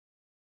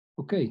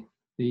Okay,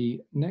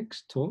 the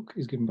next talk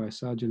is given by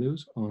Saad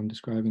Yalouz on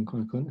describing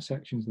conical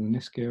intersections in the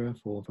NISQ-era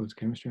for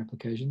photochemistry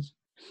applications.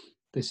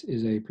 This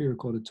is a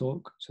pre-recorded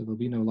talk, so there'll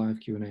be no live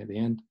Q&A at the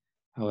end.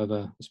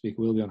 However, the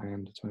speaker will be on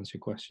hand to answer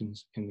your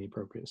questions in the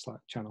appropriate Slack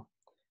channel.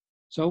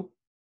 So,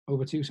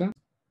 over to you, Saad.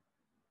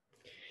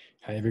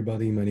 Hi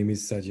everybody, my name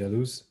is Saad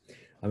Yalouz.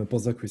 I'm a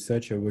postdoc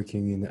researcher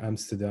working in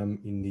Amsterdam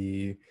in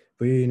the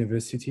Buda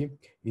University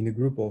in a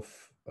group of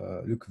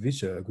Luc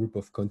Visscher, a group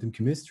of quantum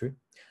chemistry.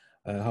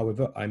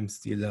 However, I'm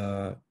still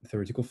a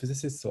theoretical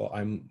physicist, so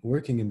I'm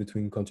working in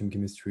between quantum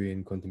chemistry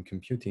and quantum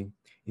computing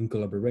in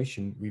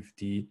collaboration with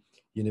the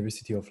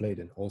University of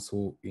Leiden,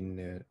 also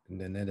in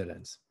the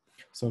Netherlands.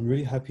 So I'm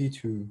really happy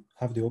to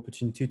have the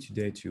opportunity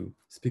today to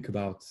speak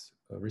about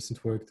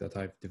recent work that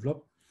I've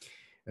developed.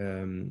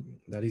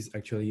 That is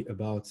actually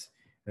about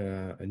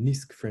a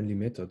NISQ-friendly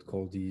method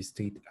called the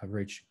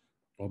state-averaged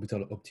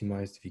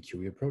orbital-optimized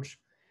VQE approach.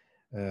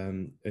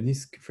 A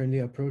NISQ-friendly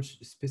approach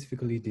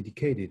specifically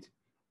dedicated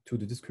to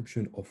the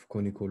description of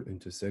conical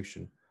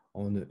intersection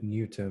on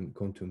near-term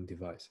quantum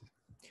devices.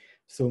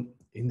 So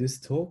in this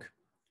talk,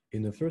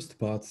 in the first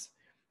part,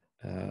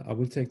 I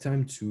will take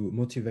time to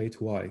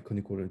motivate why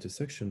conical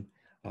intersection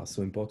are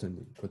so important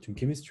in quantum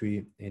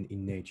chemistry and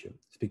in nature,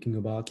 speaking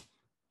about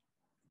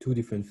two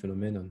different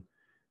phenomena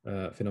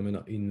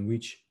in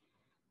which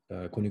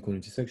conical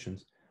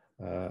intersections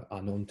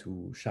are known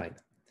to shine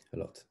a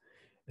lot.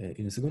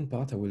 In the second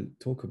part, I will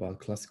talk about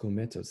classical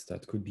methods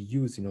that could be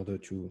used in order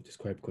to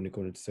describe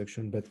conical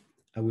intersection, but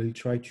I will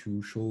try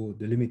to show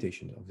the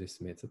limitation of this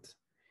method.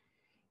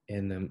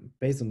 And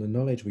based on the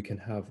knowledge we can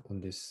have on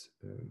this,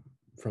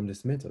 from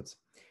this method,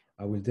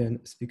 I will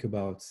then speak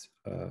about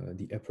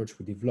the approach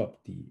we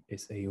developed, the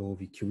SAO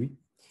VQE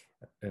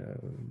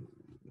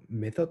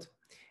method,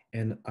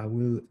 and I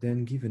will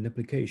then give an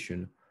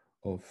application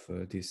of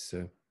this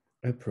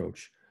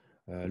approach,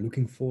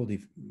 looking for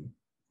the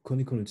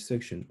conical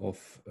intersection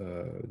of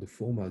the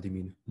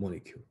formaldimine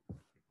molecule.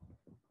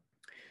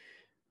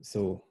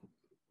 So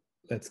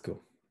let's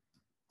go.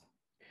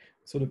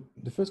 So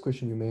the first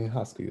question you may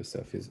ask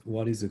yourself is,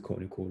 what is a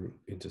conical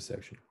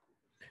intersection?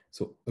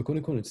 So a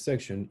conical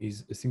intersection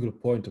is a single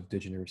point of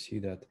degeneracy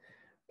that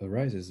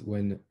arises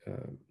when,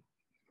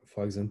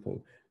 for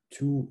example,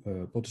 two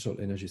potential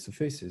energy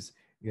surfaces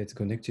get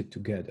connected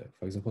together.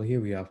 For example,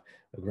 here we have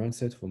a ground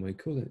state for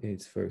molecule in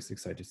its first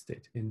excited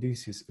state, and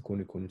this is a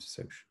conical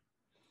intersection.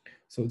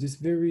 So this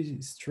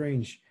very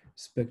strange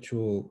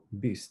spectral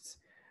beast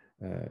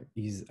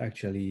is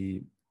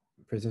actually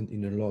present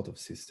in a lot of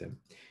systems.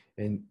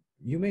 And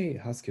you may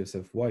ask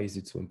yourself, why is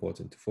it so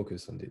important to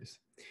focus on this?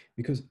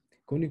 Because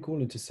conical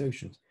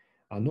intersections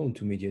are known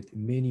to mediate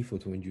many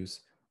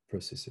photo-induced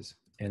processes.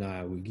 And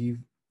I will give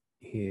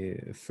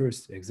here a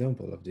first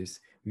example of this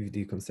with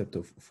the concept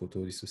of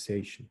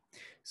photo-dissociation.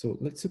 So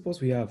let's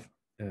suppose we have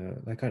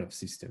that kind of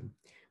system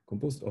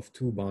composed of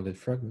two bounded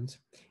fragments,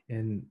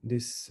 and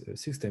this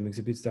system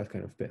exhibits that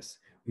kind of path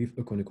with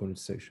a conical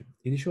intersection.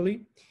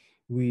 Initially,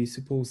 we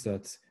suppose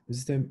that the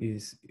system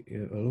is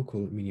a local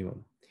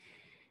minimum.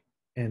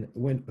 And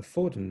when a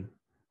photon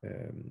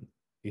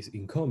is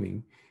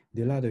incoming,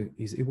 the latter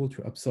is able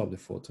to absorb the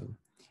photon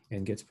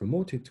and gets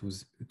promoted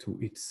to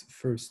its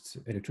first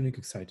electronic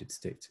excited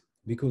state.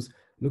 Because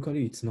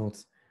locally it's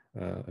not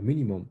a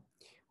minimum,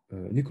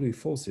 nuclear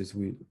forces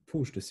will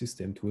push the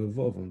system to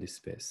evolve on this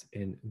space,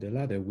 and the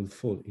latter will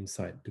fall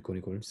inside the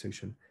conical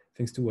intersection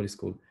thanks to what is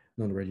called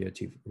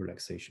non-radiative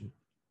relaxation.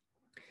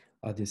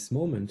 At this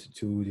moment,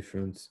 two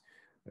different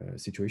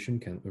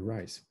situations can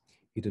arise.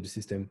 Either the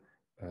system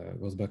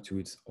goes back to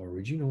its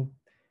original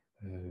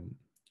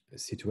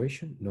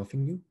situation,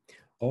 nothing new,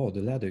 or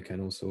the latter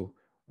can also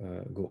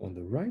go on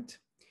the right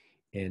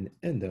and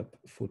end up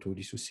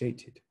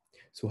photo-dissociated.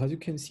 So as you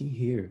can see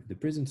here, the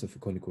presence of a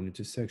conical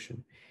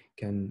intersection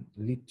can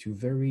lead to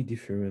very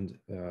different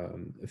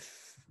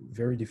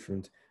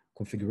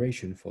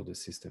configuration for the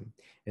system.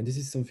 And this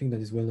is something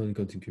that is well known in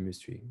quantum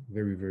chemistry,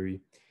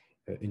 very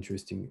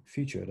interesting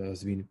feature that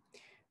has been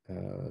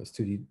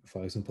studied,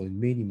 for example, in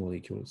many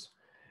molecules.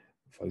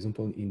 For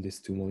example, in these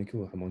two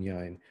molecules, ammonia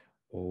and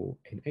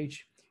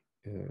ONH,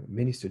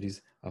 many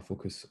studies are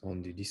focused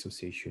on the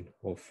dissociation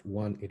of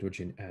one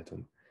hydrogen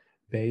atom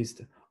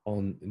based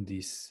on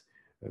this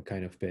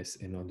kind of path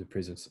and on the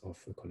presence of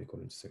a conical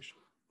intersection.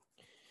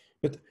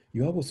 But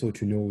you have also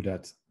to know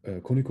that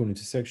conical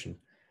intersections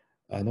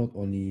are not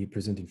only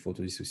present in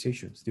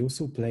photodissociations, they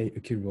also play a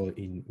key role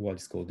in what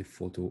is called the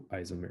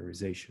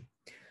photoisomerisation.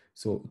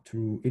 So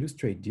to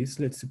illustrate this,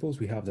 let's suppose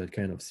we have that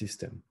kind of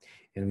system,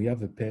 and we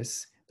have a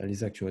path that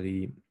is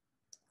actually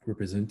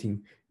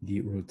representing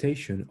the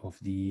rotation of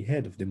the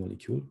head of the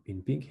molecule,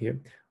 in pink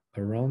here,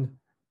 around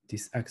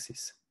this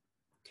axis.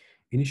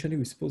 Initially,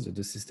 we suppose that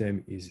the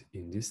system is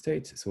in this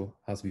state, so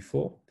as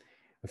before,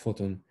 a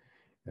photon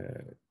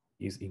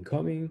is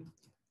incoming,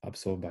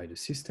 absorbed by the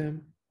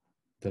system,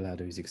 the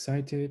latter is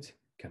excited,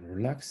 can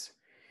relax,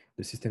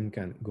 the system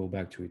can go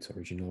back to its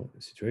original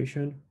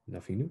situation,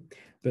 nothing new,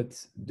 but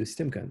the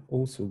system can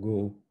also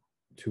go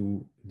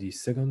to the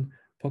second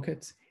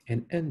pocket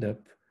and end up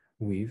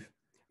with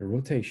a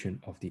rotation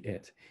of the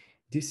head.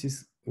 This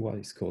is what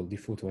is called the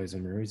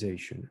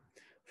photoisomerization,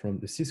 from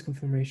the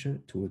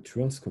cis-conformation to a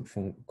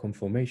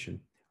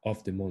trans-conformation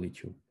of the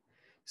molecule.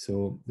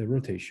 So the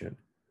rotation.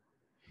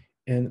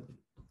 And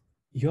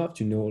you have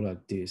to know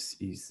that this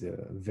is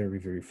very,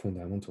 very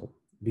fundamental,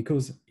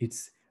 because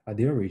it's at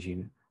the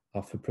origin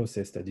of a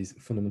process that is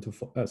fundamental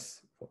for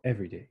us, for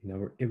every day, in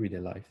our everyday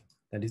life.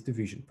 That is the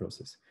vision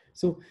process.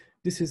 So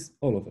this is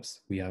all of us.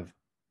 We have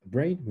a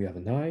brain, we have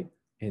an eye,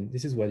 and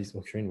this is what is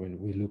occurring when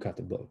we look at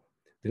the bulb.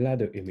 The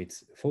latter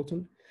emits a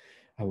photon,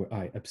 our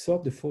eye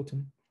absorbs the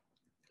photon,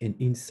 and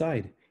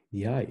inside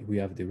the eye, we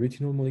have the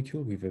retinal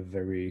molecule with a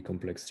very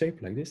complex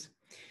shape like this.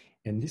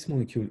 And this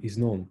molecule is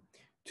known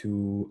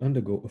to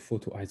undergo a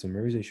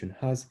photoisomerization,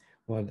 as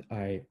what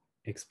I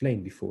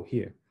explained before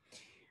here.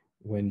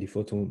 When the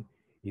photon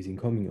is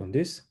incoming on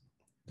this,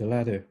 the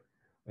latter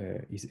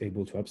is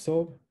able to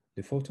absorb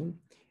the photon.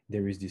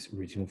 There is this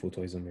retinal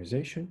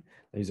photoisomerization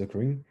that is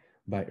occurring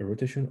by a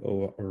rotation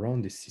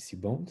around the CC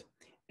bond.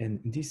 And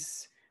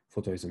this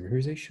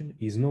photoisomerization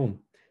is known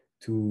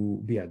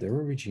to be at the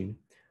origin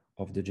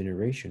of the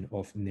generation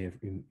of nerve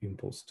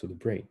impulse to the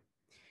brain.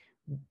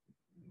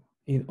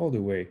 In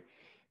other way,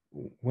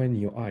 when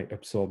your eye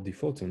absorbs the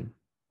photon,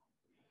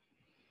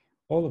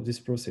 all of this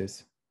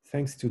process,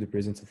 thanks to the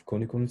presence of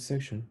conical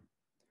intersection,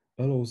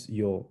 allows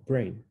your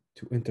brain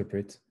to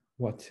interpret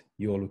what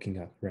you're looking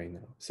at right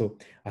now. So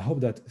I hope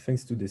that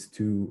thanks to these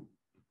two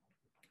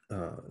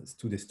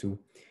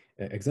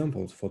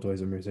examples,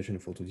 photoisomerization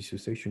and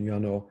photodissociation, you are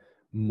now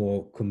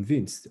more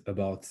convinced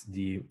about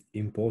the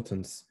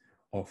importance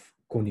of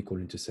conical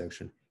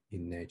intersection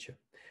in nature.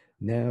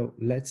 Now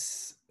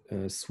let's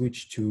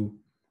switch to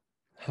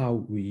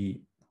how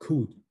we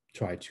could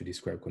try to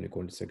describe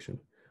conical intersection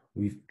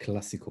with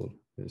classical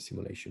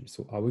simulation.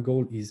 So our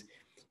goal is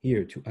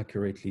here to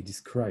accurately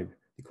describe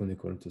the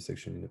conical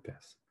intersection in the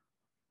past.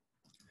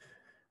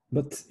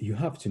 But you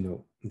have to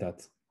know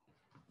that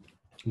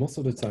most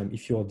of the time,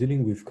 if you are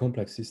dealing with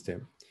complex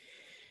systems,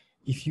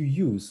 if you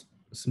use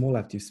small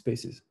active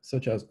spaces,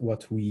 such as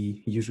what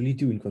we usually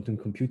do in quantum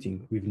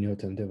computing with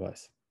near-term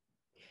device,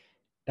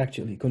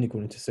 actually conical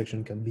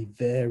intersection can be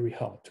very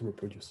hard to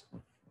reproduce.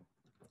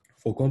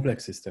 For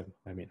complex system,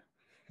 I mean.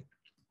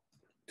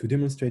 To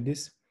demonstrate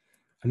this,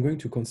 I'm going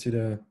to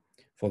consider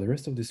for the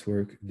rest of this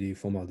work the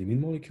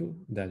formaldimine molecule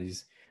that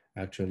is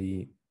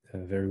actually a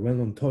very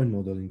well-known toy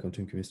model in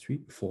quantum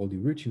chemistry for the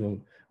retinal,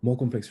 more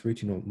complex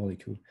retinal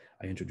molecule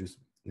I introduced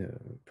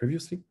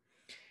previously.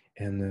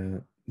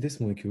 And this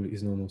molecule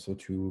is known also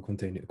to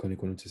contain a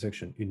conical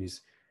intersection in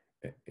its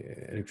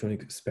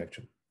electronic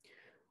spectrum.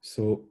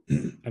 So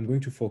I'm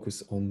going to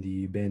focus on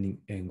the bending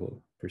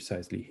angle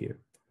precisely here.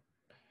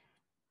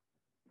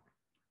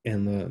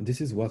 And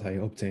this is what I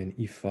obtain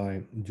if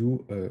I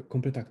do a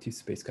complete active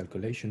space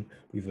calculation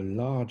with a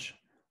large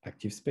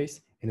active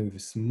space and with a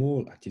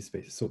small active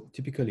space. So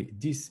typically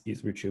this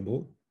is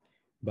reachable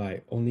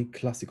by only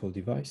classical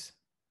device.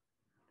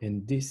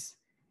 And this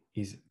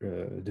is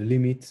the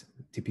limit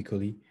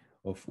typically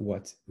of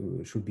what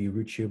should be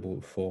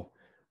reachable for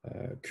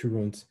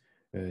current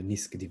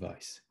NISQ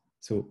device.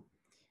 So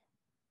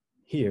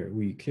here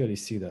we clearly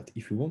see that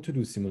if we want to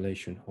do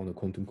simulation on a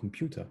quantum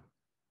computer,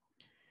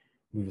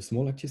 with a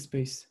small active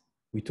space,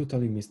 we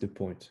totally miss the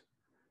point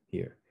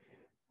here.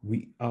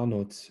 We are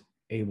not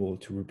able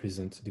to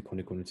represent the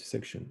conical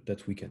intersection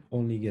that we can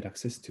only get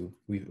access to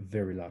with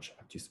very large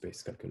active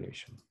space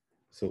calculation.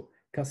 So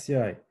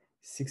QCi,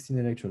 16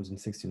 electrons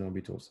and 16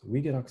 orbitals, we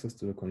get access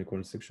to the conical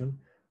intersection.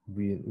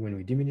 When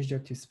we diminish the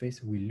active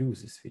space, we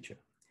lose this feature.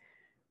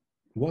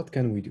 What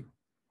can we do?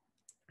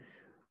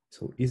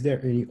 So is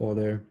there any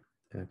other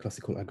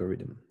classical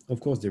algorithm? Of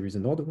course, there is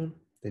another one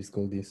that is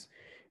called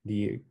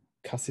the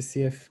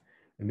QCxQC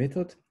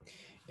method,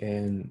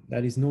 and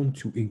that is known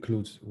to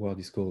include what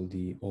is called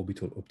the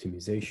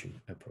orbital-optimization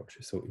approach.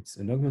 So it's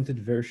an augmented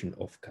version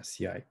of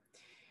QCi,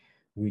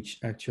 which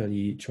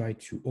actually try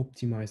to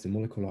optimize the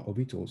molecular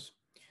orbitals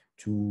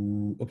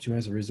to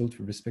optimize the result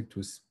with respect to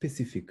a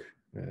specific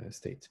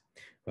state.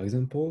 For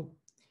example,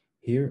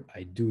 here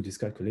I do this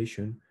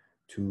calculation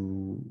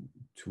to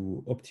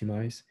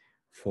optimize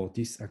for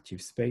this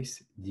active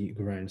space the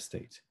ground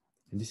state.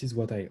 And this is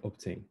what I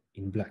obtain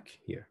in black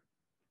here.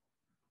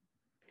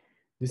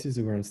 This is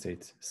the ground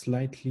state,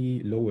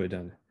 slightly lower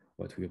than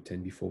what we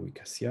obtained before with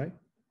QCi,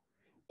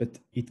 but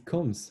it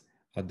comes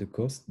at the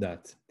cost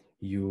that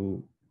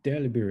you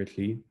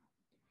deliberately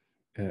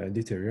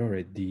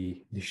deteriorate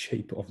the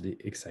shape of the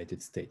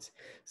excited state.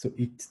 So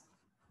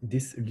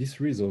this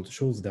result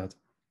shows that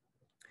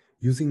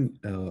using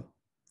an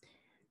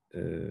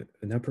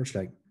approach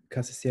like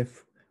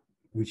QCxQC,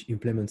 which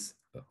implements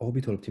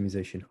orbital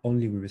optimization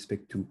only with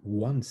respect to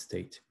one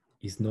state,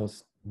 is not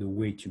the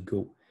way to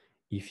go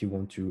if you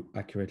want to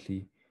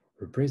accurately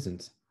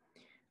represent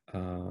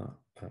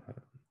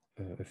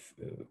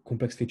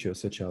complex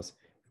features such as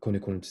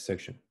conical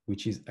intersection,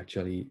 which is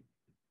actually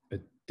a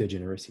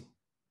degeneracy.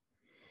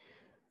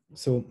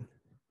 So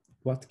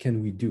what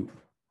can we do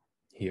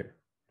here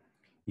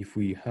if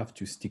we have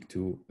to stick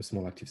to a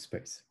small active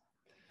space?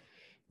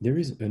 There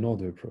is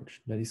another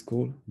approach that is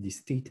called the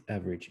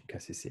state-averaged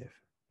QCxQC.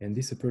 And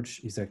this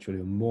approach is actually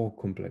a more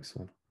complex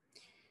one,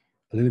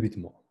 a little bit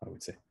more, I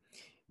would say.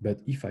 But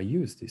if I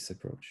use this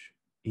approach,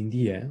 in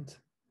the end,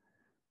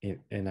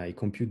 and I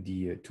compute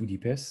the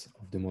 2D path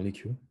of the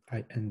molecule,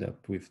 I end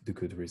up with the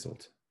good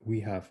result. We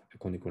have a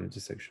conical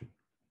intersection.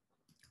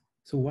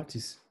 So what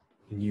is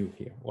new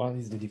here? What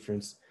is the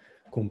difference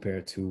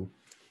compared to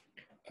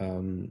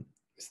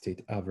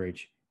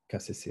state-average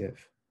QCxQC?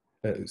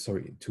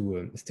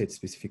 To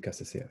state-specific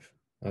QCxQC,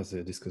 as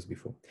discussed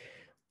before.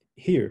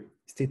 Here,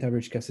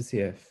 state-average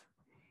QCxQC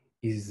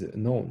is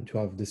known to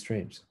have the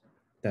strength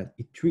that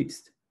it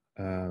treats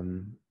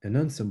an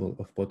ensemble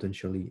of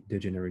potentially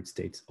degenerate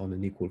states on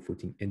an equal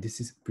footing. And this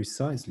is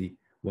precisely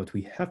what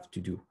we have to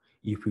do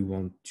if we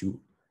want to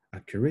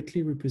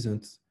accurately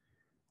represent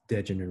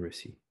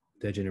degeneracy,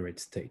 degenerate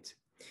state.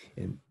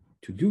 And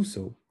to do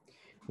so,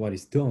 what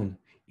is done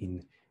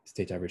in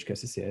state-average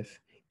QCxQC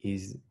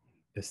is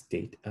a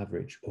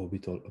state-average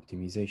orbital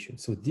optimization.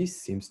 So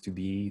this seems to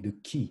be the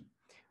key,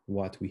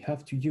 what we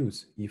have to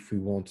use if we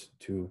want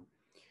to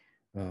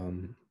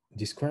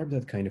describe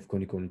that kind of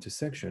conical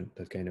intersection,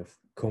 that kind of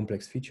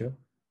complex feature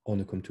on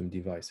a quantum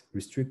device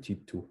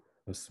restricted to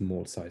a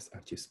small size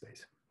active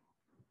space.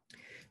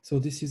 So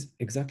this is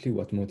exactly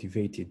what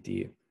motivated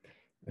the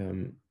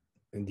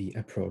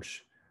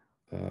approach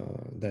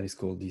that is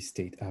called the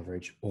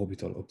state-averaged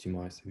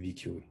orbital-optimized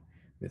VQE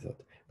method.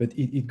 But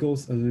it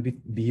goes a little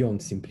bit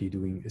beyond simply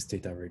doing a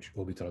state-average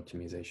orbital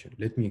optimization.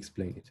 Let me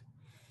explain it.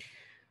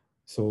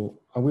 So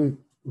I will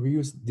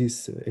reuse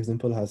this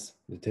example as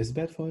the test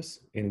bed for us,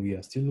 and we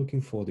are still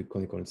looking for the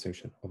conical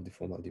intersection of the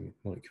formaldehyde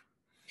molecule.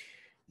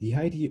 The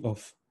idea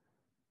of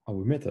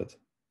our method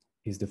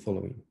is the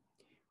following.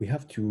 We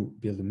have to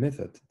build a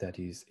method that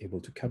is able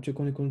to capture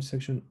conical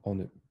intersection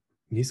on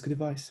a NISQ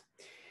device.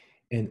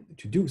 And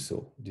to do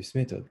so, this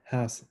method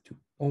has to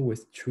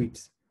always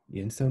treat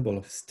the ensemble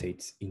of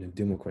states in a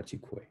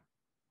democratic way.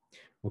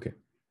 Okay,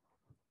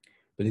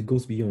 but it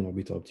goes beyond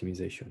orbital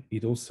optimization.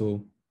 It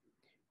also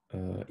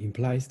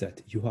implies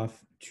that you have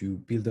to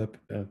build up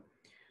a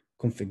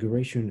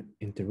configuration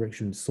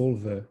interaction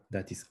solver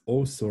that is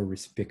also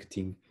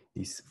respecting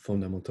this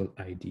fundamental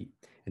ID.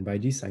 And by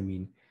this, I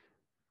mean,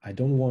 I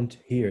don't want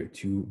here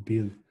to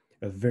build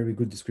a very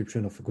good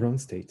description of a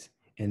ground state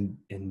and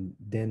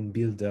then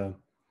build a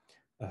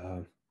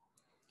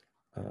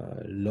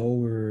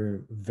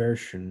lower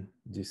version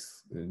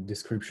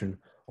description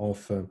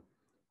of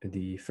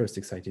the first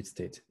excited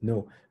state.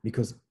 No,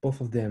 because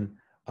both of them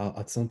are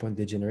at some point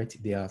degenerate.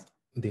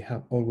 They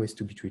have always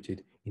to be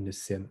treated in the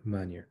same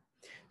manner.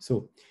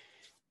 So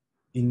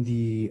in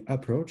the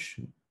approach,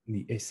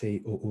 the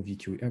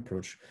SAOO-VQE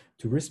approach,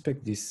 to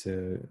respect this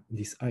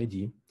this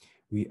ID,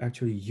 we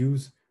actually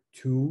use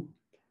two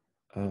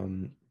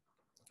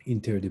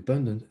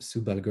interdependent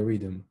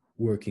sub-algorithm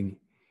working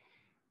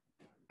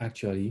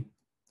actually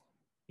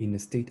in a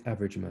state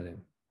average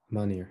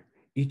manner,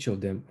 each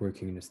of them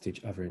working in a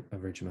state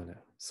average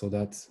manner, so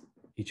that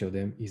each of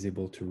them is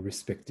able to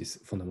respect this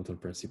fundamental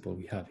principle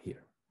we have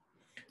here.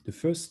 The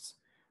first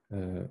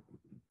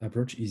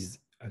approach is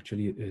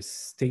actually a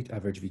state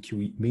average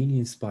VQE, mainly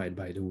inspired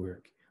by the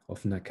work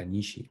of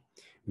Nakanishi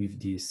with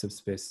the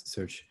subspace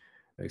search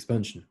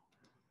expansion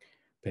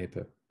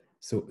paper.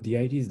 So the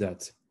idea is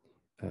that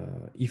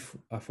if,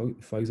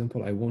 for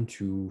example, I want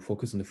to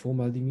focus on the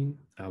formaldehyde,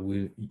 I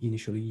will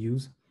initially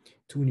use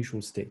two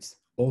initial states,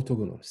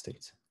 orthogonal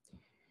states.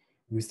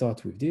 We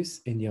start with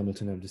this in the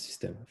Hamiltonian of the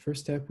system.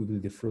 First step, we do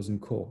the frozen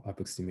core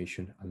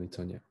approximation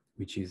Hamiltonian,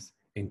 which is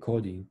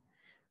encoding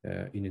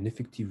in an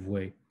effective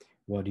way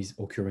what is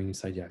occurring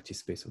inside the active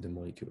space of the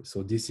molecule.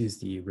 So this is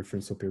the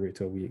reference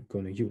operator we're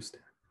going to use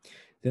there.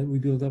 Then we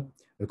build up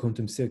a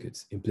quantum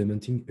circuit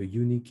implementing a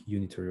unique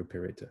unitary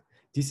operator.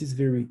 This is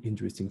very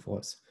interesting for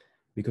us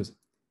because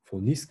for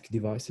NISQ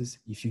devices,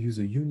 if you use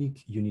a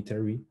unique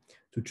unitary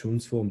to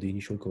transform the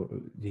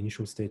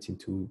initial state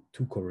into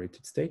two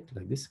correlated states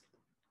like this,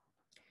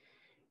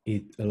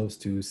 it allows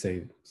to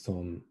save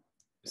some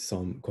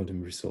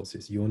quantum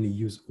resources. You only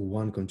use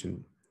one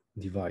quantum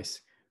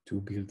device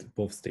to build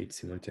both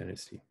states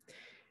simultaneously.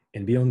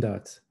 And beyond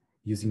that,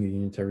 using a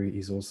unitary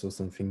is also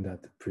something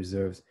that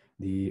preserves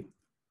the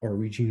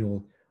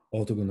original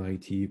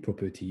orthogonality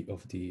property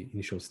of the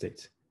initial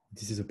state.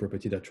 This is a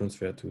property that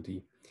transfers to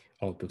the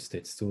output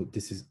states. So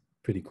this is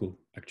pretty cool,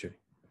 actually.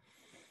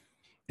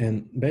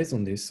 And based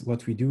on this,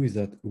 what we do is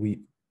that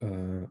we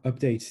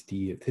update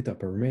the theta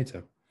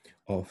parameter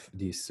of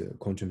this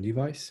quantum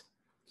device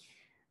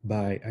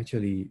by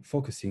actually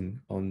focusing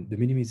on the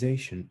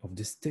minimization of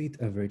the state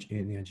average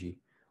energy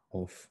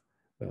of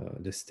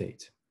the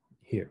state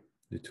here,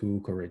 the two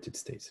correlated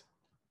states,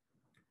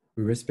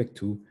 with respect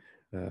to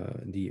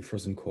the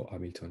frozen core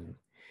Hamiltonian.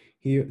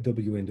 Here,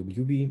 W and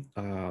WB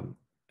are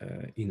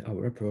in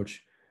our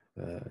approach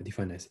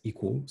defined as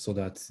equal, so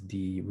that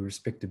we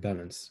respect the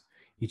balance.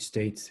 Each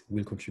state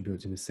will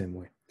contribute in the same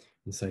way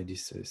inside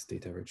this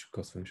state average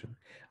cost function.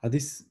 At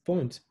this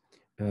point,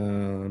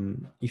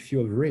 if you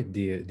have read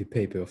the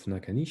paper of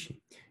Nakanishi,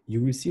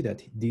 you will see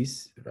that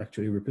this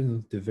actually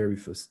represents the very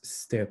first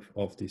step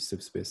of this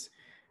subspace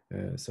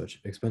such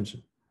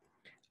expansion.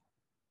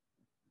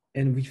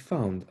 And we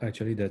found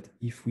actually that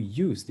if we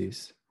use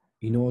this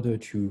in order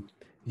to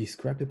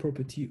describe the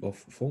property of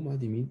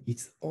formaldehyde,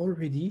 it's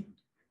already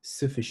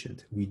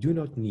sufficient. We do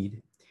not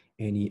need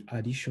any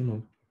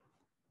additional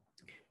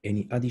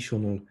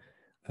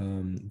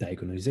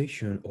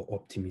diagonalization or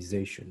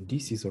optimization.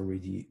 This is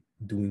already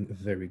doing a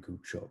very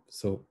good job.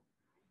 So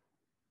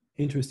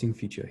interesting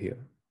feature here.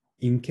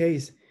 In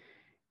case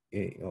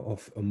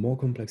of a more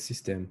complex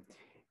system,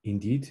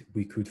 indeed,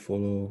 we could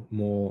follow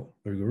more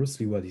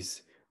rigorously what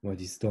is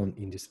done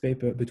in this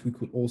paper, but we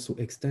could also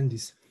extend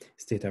this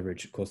state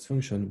average cost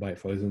function by,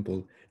 for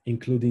example,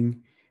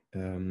 including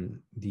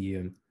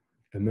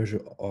a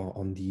measure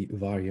on the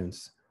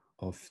variance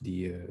of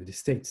the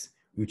states,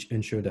 which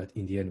ensure that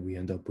in the end we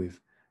end up with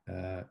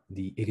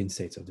the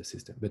eigenstates of the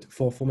system. But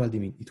for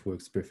formaldehyde, it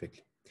works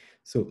perfectly.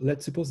 So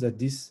let's suppose that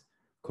this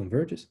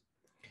converges.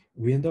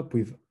 We end up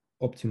with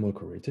optimal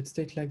correlated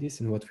state like this,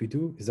 and what we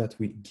do is that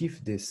we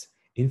give this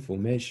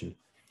information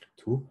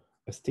to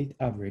a state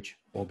average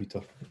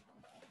orbital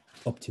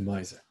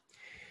optimizer.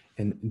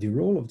 And the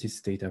role of this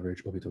state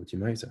average orbital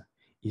optimizer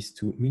is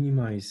to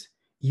minimize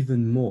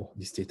even more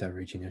the state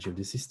average energy of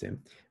the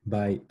system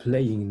by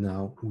playing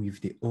now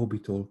with the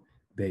orbital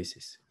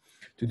basis.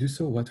 To do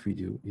so, what we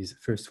do is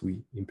first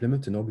we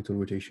implement an orbital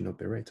rotation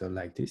operator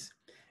like this.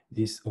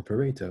 This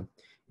operator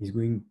is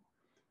going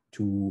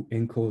to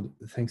encode,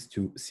 thanks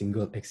to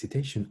single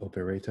excitation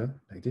operator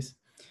like this,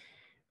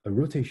 a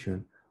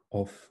rotation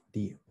of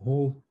the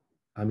whole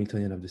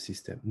Hamiltonian of the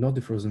system, not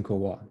the frozen core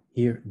one,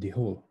 here the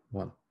whole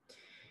one.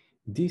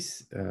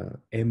 This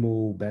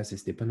MO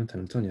basis dependent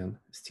Hamiltonian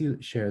still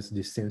shares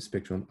the same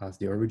spectrum as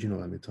the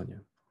original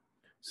Hamiltonian.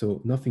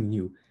 So nothing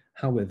new.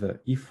 However,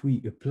 if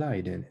we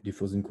apply then the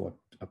frozen core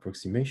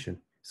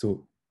approximation,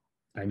 so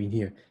I mean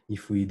here,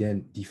 if we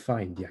then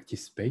define the active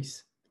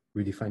space,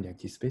 redefine the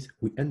active space,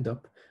 we end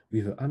up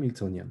with a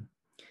Hamiltonian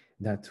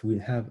that will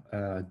have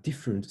a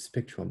different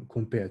spectrum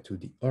compared to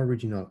the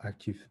original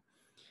active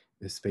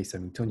space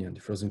Hamiltonian, the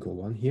frozen core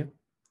one here.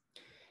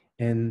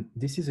 And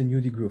this is a new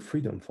degree of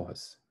freedom for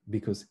us,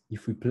 because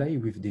if we play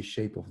with the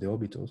shape of the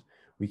orbitals,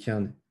 we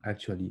can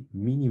actually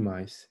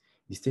minimize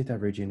the state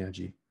average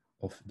energy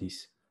of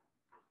this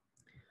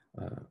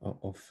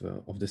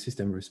of the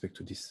system with respect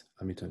to this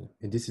Hamiltonian.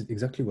 And this is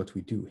exactly what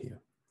we do here.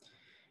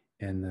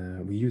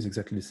 And we use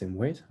exactly the same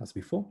weight as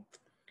before,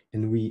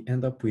 and we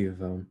end up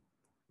with an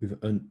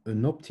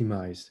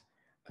optimized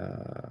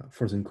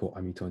frozen core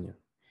Hamiltonian.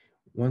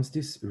 Once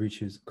this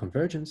reaches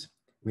convergence,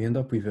 we end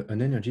up with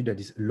an energy that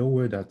is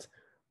lower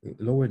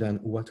than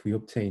what we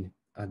obtain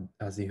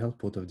as the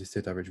output of the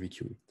state average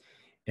VQE.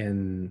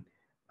 And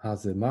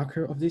as a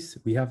marker of this,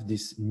 we have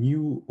this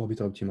new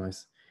orbital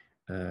optimized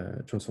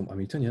transform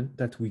Hamiltonian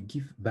that we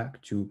give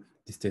back to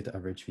the state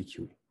average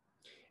VQE.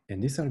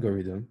 And this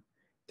algorithm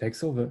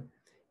takes over,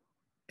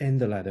 and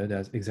the ladder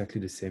does exactly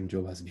the same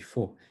job as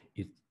before.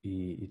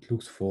 It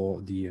looks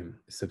for the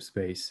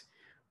subspace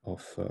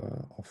of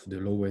the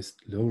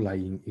lowest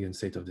low-lying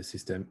eigenstate of the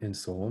system, and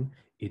so on.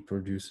 It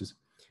produces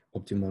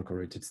optimal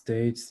correlated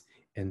states,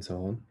 and so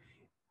on.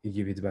 It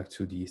gives it back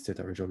to the state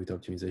average orbital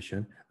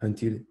optimization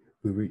until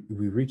we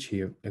reach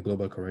here a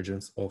global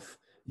convergence of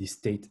the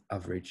state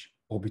average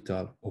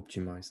orbital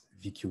optimized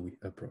VQE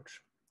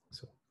approach.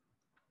 So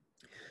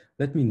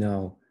let me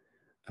now,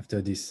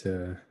 after this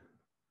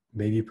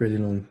maybe pretty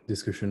long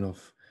discussion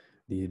of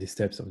the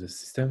steps of the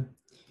system,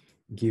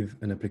 give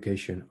an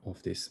application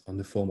of this on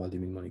the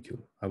formaldehyde molecule.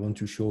 I want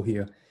to show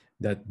here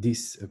that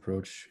this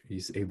approach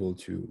is able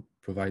to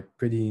provide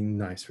pretty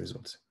nice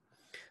results.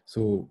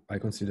 So I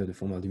consider the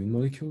formaldehyde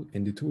molecule,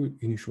 and the two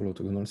initial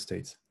orthogonal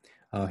states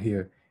are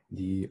here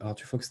the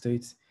R2 Fock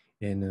state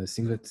and a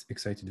singlet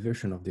excited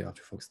version of the R2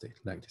 Fock state,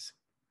 like this.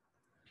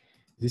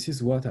 This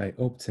is what I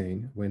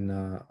obtain when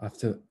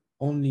after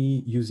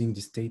only using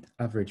the state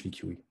average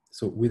VQE,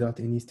 so without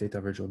any state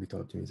average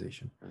orbital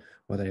optimization.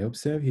 What I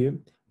observe here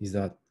is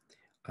that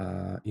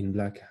in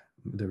black,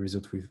 the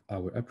result with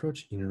our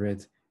approach, in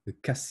red, the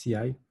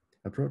QCi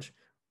approach,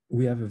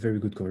 we have a very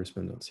good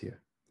correspondence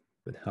here.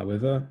 But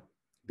however,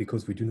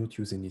 because we do not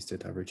use any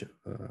state average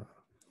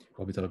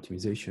orbital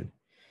optimization,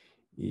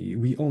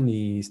 we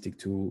only stick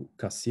to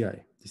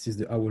QCi. This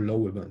is our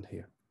lower band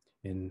here,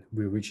 and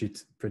we reach it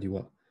pretty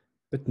well,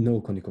 but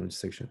no conical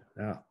intersection.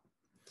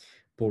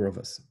 Poor of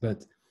us.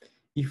 But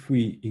if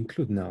we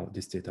include now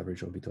the state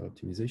average orbital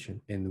optimization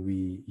and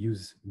we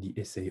use the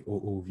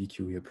SAOO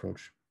VQE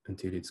approach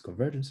until its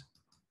convergence,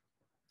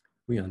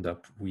 we end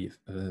up with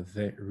a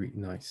very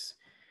nice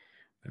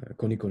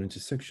conical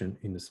intersection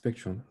in the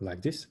spectrum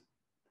like this.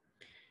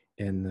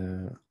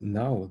 And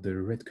now the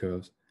red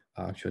curves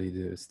are actually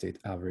the state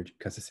average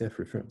KCCF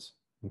reference.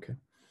 Okay,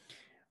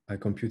 I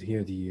compute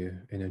here the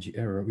energy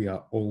error. We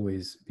are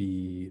always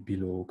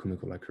below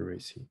conical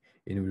accuracy,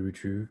 and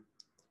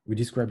we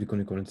describe the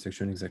conical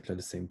intersection exactly at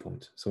the same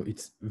point. So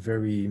it's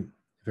very,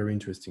 very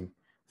interesting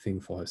thing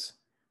for us.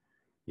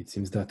 it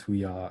seems that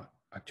we are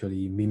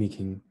actually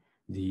mimicking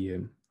the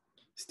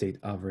state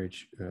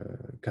average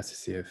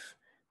QCxQC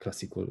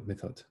classical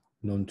method,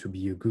 known to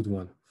be a good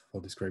one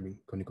for describing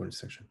conical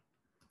intersection.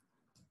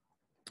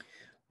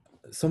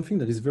 Something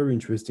that is very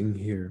interesting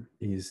here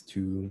is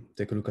to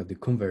take a look at the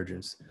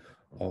convergence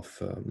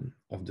of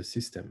the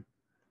system,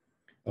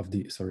 of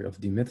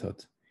the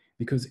method,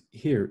 because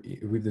here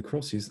with the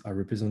crosses, I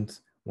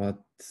represent what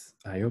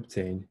I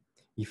obtain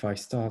if I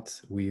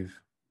start with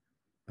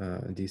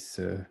this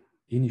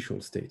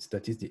initial state,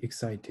 that is the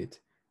excited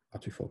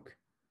artifact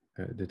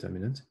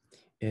determinant.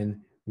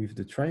 And with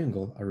the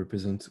triangle, I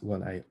represent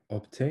what I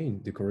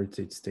obtain, the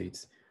correlated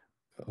states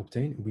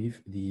obtained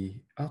with the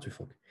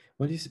artifact.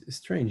 What is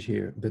strange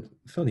here, but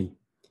funny,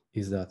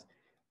 is that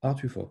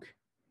artifact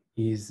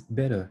is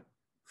better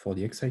for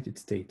the excited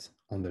state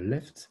on the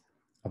left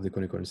of the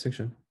conical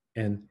intersection,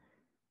 and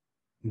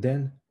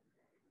then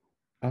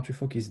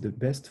artifact is the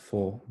best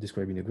for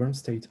describing the ground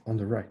state on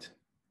the right,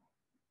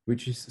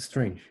 which is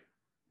strange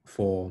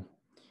for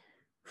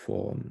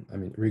I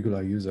mean,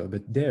 regular user,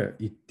 but there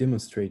it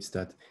demonstrates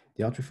that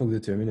the artifact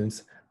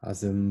determinants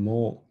has a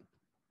more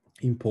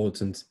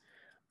important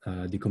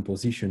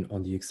decomposition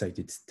on the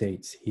excited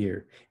states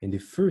here. And the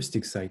first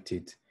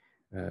excited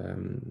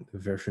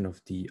version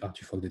of the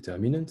artifact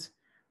determinant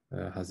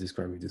has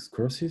described with these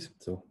crosses.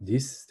 So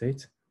this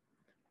state,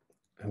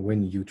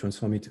 when you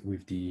transform it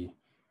with the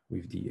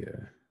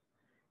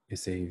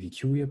SA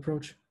VQE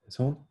approach and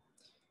so on,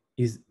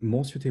 is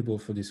more suitable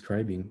for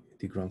describing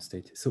the ground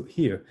state. So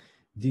here,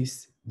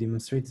 this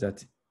demonstrates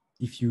that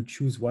if you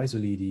choose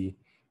wisely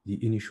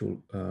the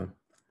initial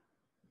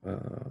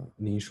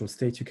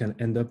state, you can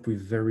end up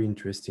with very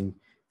interesting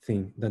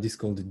thing that is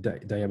called the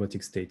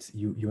diabatic states.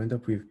 You end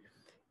up with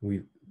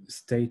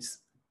states,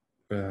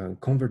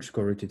 converged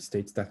correlated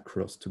states that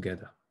cross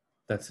together.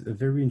 That's a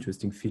very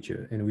interesting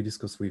feature. And we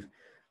discussed with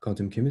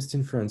quantum chemists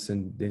in France,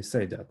 and they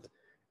say that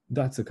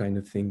that's a kind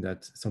of thing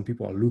that some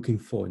people are looking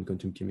for in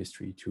quantum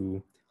chemistry,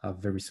 to have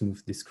very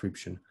smooth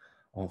description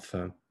of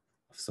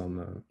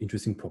some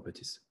interesting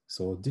properties.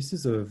 So this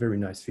is a very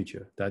nice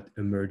feature that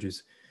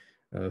emerges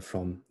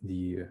from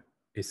the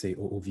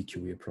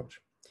SAOO-VQE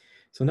approach.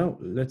 So now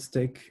let's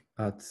take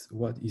at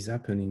what is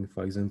happening,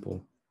 for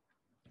example,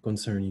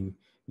 concerning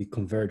the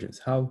convergence.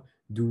 How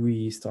do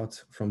we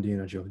start from the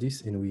energy of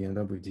this and we end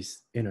up with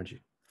this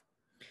energy?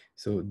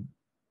 So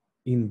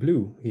in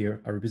blue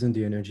here, I represent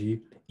the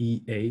energy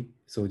EA,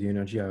 so the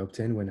energy I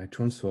obtain when I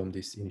transform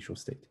this initial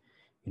state.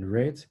 In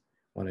red,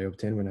 what I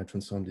obtain when I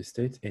transform this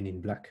state, and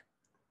in black,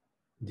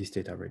 the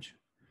state average.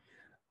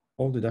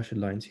 All the dashed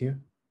lines here,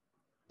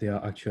 they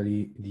are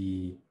actually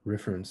the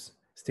reference,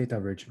 state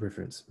average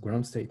reference,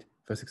 ground state,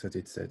 first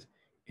excited state,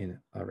 and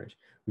average.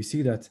 We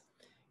see that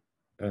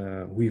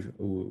with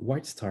a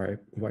white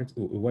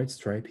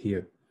stripe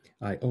here,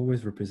 I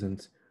always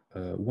represent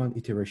one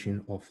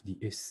iteration of the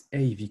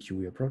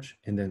SA-VQE approach,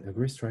 and then a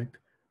gray stripe,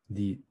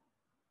 the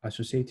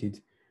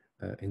associated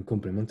and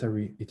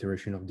complementary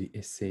iteration of the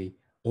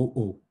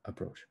SAOO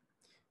approach.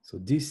 So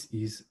this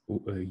is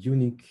a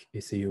unique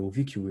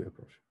SAO-VQE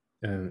approach,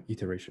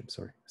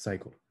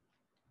 cycle.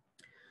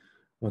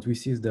 What we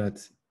see is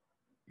that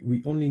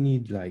we only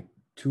need like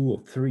 2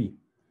 or 3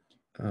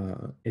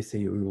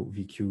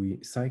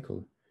 SAO-VQE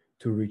cycle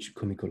to reach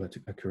conical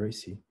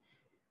accuracy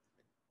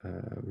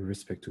with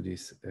respect to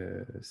this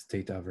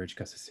state average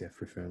QCxF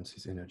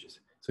references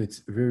energies. So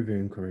it's very, very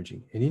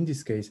encouraging. And in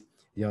this case,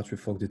 the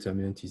artifact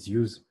determinant is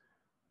used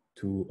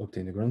to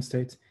obtain the ground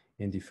state,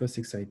 and the first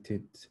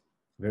excited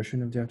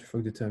version of the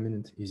artifact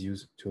determinant is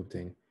used to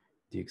obtain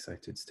the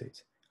excited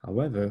state.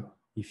 However,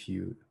 if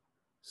you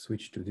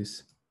switch to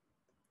this,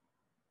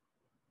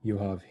 you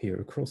have here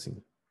a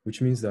crossing,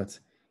 which means that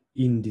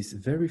in this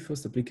very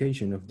first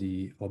application of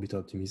the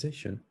orbital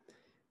optimization,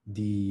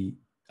 the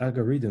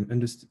algorithm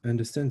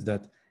understands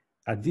that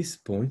at this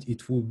point,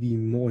 it will be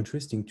more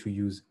interesting to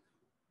use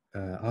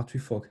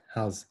artifact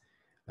has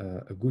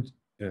a good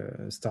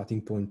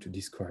starting point to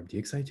describe the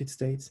excited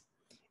states,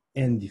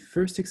 and the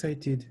first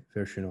excited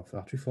version of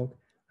artifact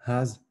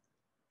has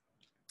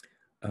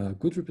a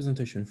good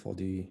representation for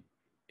the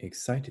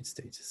excited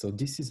states. So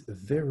this is a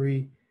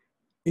very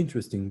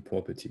interesting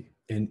property.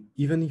 And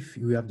even if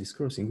we have this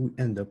crossing, we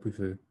end up with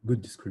a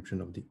good description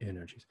of the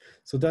energies.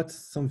 So that's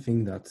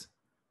something that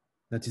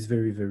is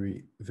very,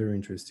 very, very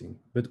interesting,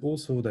 but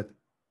also that,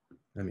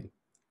 I mean,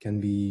 can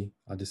be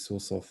at the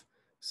source of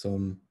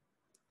some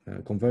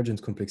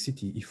convergence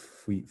complexity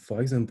if we,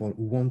 for example,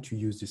 want to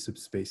use the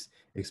subspace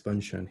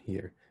expansion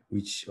here,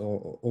 which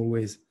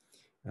always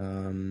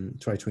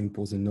try to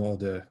impose an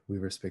order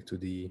with respect to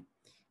the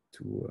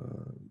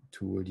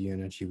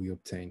energy we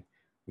obtain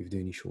with the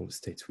initial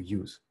states we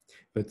use.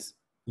 But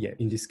yeah,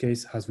 in this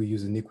case, as we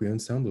use an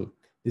equi-ensemble,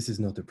 this is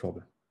not a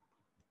problem.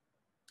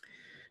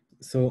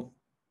 So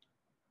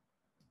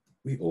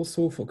we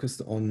also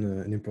focused on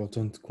an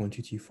important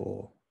quantity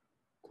for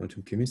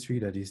quantum chemistry,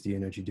 that is the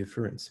energy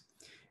difference.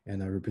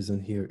 And I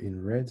represent here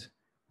in red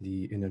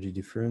the energy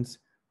difference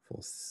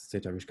for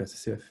state average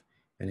QCxF,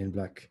 and in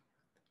black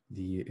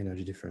the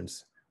energy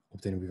difference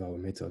obtained with our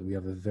method. We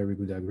have a very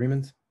good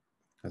agreement,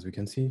 as we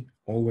can see,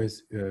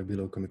 always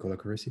below chemical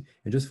accuracy.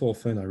 And just for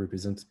fun, I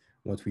represent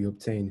what we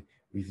obtained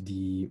with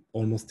the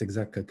almost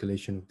exact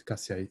calculation of the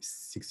CASI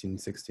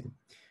 1616.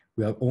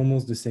 We have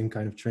almost the same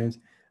kind of trend.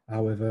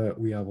 However,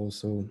 we have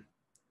also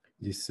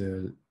this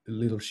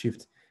little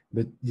shift,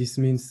 but this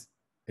means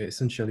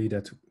essentially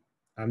that,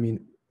 I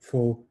mean,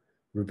 for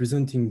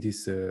representing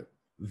this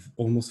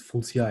almost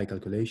full CI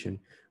calculation,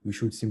 we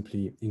should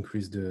simply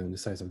increase the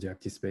size of the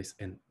active space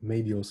and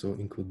maybe also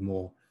include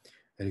more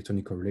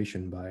electronic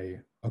correlation by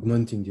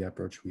augmenting the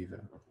approach with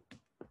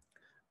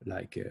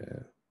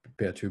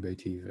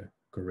perturbative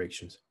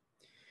corrections.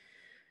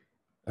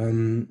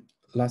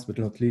 Last but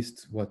not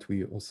least, what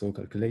we also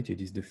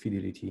calculated is the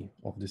fidelity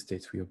of the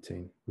states we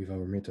obtain with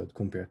our method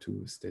compared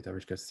to state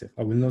average QCF.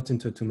 I will not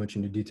enter too much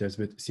in the details,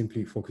 but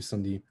simply focus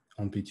on the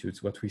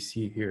amplitudes. What we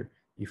see here,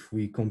 if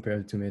we compare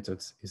the two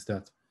methods, is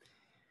that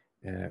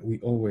we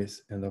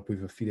always end up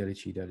with a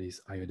fidelity that is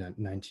higher than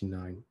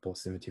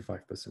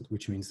 99.75%,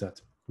 which means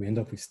that we end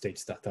up with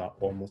states that are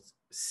almost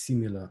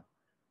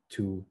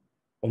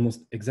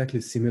exactly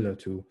similar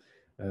to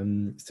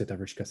state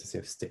average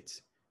QCF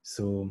states.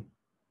 So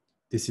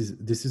this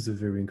is a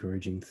very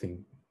encouraging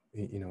thing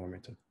in our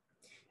method.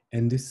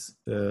 And this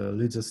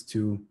leads us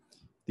to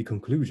the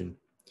conclusion.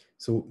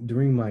 So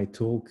during my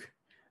talk,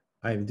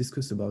 I've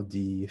discussed about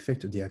the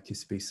effect of the active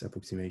space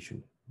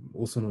approximation,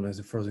 also known as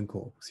the frozen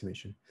core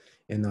approximation.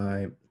 And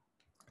I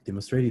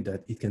demonstrated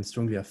that it can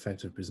strongly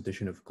affect the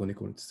representation of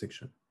conical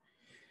intersection.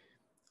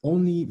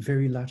 Only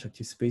very large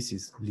active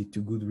spaces lead to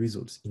good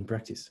results in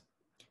practice.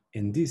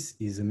 And this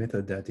is a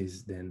method that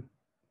is then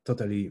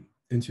totally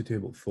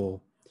unsuitable for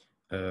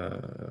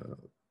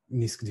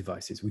NISQ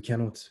devices. We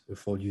cannot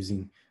afford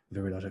using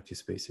very large active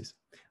spaces.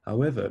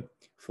 However,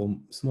 for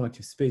small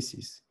active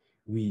spaces,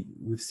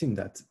 we've seen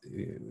that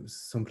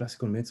some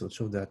classical methods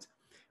show that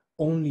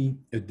only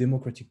a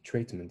democratic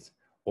treatment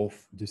of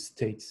the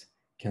states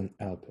can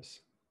help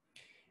us.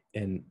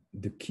 And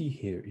the key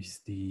here is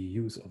the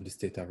use of the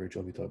state average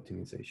orbital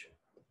optimization.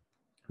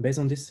 Based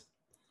on this,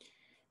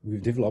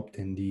 we've developed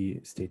in the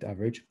state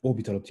average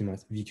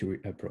orbital-optimized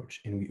VQE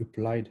approach, and we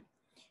applied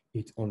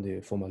it on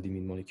the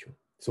formaldimine molecule.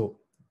 So,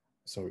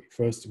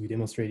 first we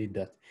demonstrated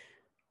that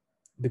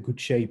the good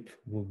shape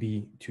will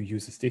be to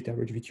use a state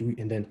average VQE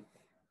and then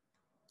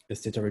a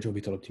state average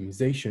orbital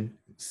optimization,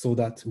 so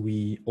that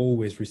we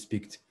always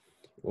respect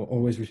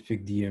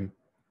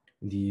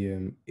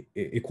the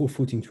equal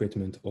footing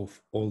treatment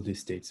of all the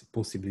states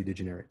possibly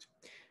degenerate.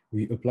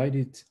 We applied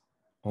it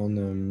on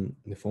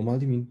the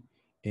formaldimine,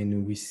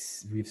 and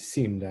we've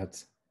seen that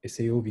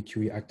SAO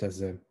VQE act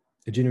as a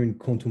genuine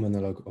quantum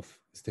analog of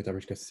state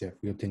average QCF.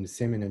 We obtain the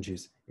same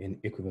energies in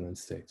equivalent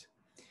state.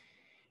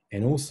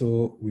 And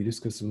also we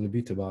discussed a little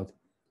bit about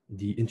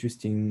the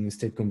interesting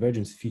state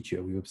convergence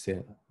feature we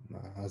observe,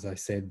 as I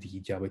said, the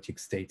diabatic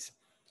states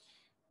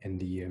and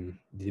the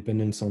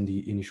dependence on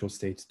the initial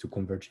states to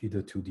converge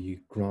either to the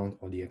ground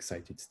or the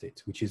excited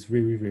state, which is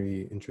very,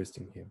 very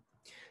interesting here.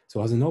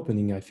 So as an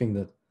opening, I think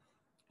that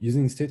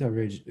using state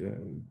average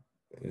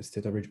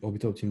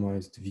orbital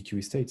optimized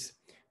VQE states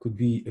could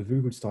be a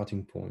very good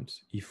starting point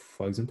if,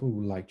 for example,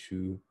 we would like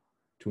to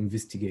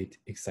investigate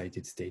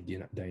excited state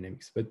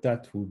dynamics, but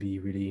that will be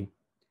really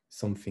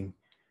something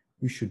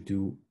we should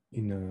do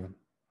in a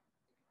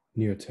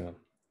near term.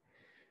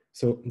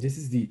 So this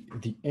is the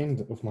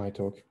end of my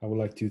talk. I would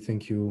like to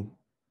thank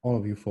all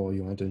of you for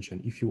your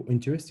attention. If you're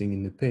interested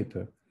in the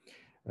paper,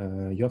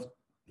 you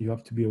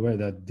have to be aware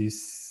that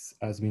this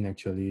has been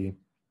actually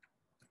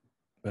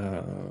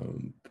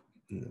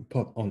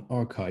put on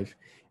archive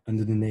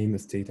under the name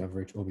state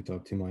average orbital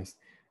optimized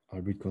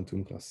hybrid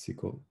quantum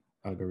classical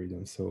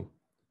algorithm. So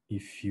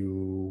if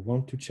you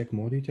want to check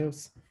more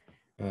details,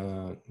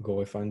 go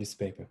and find this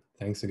paper.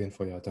 Thanks again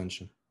for your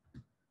attention.